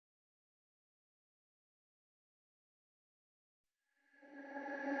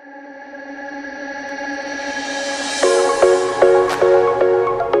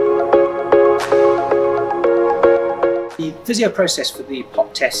physio process for the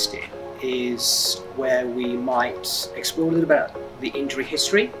POP testing is where we might explore a little bit about the injury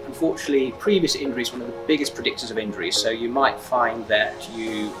history. Unfortunately, previous injury is one of the biggest predictors of injury, so you might find that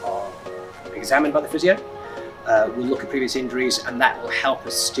you are examined by the physio. We'll look at previous injuries, and that will help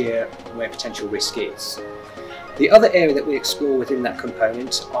us steer where potential risk is. The other area that we explore within that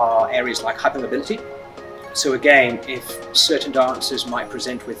component are areas like hypermobility. So again, if certain dancers might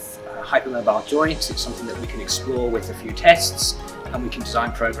present with hypermobile joints, it's something that we can explore with a few tests, and we can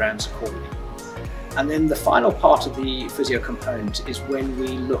design programs accordingly. And then the final part of the physio component is when we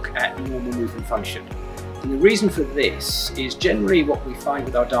look at normal movement function. And the reason for this is generally what we find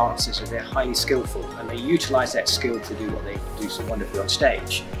with our dancers is they're highly skillful and they utilise that skill to do what they do so wonderfully on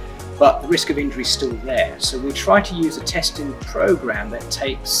stage. But the risk of injury is still there. So we try to use a testing program that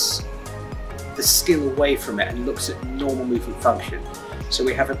takes the skill away from it and looks at normal movement function. So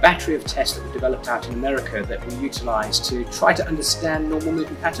we have a battery of tests that we developed out in America that we utilise to try to understand normal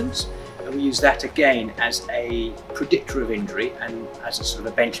movement patterns, and we use that again as a predictor of injury and as a sort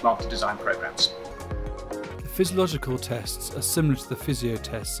of a benchmark to design programs. The physiological tests are similar to the physio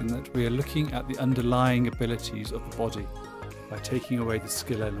tests in that we are looking at the underlying abilities of the body by taking away the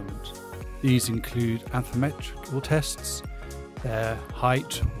skill element. These include anthropometrical tests, their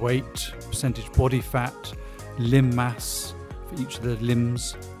height, weight, percentage body fat, limb mass for each of the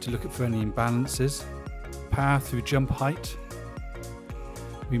limbs to look at for any imbalances, power through jump height.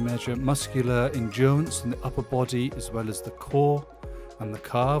 We measure muscular endurance in the upper body as well as the core and the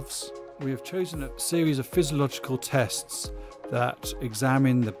calves. We have chosen a series of physiological tests that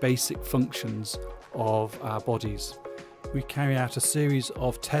examine the basic functions of our bodies. We carry out a series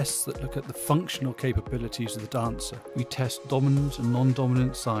of tests that look at the functional capabilities of the dancer. We test dominant and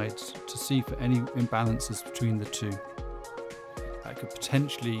non-dominant sides to see for any imbalances between the two. That could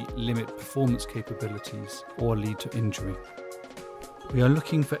potentially limit performance capabilities or lead to injury. We are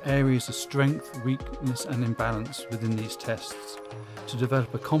looking for areas of strength, weakness and imbalance within these tests to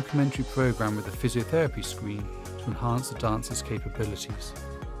develop a complementary program with a physiotherapy screen to enhance the dancer's capabilities.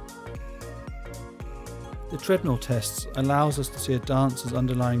 The treadmill tests allows us to see a dancer's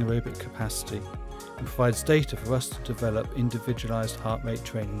underlying aerobic capacity and provides data for us to develop individualised heart rate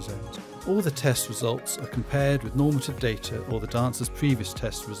training zones. All the test results are compared with normative data or the dancer's previous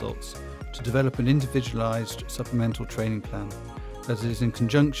test results to develop an individualised supplemental training plan that is in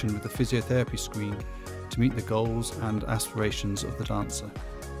conjunction with the physiotherapy screen to meet the goals and aspirations of the dancer.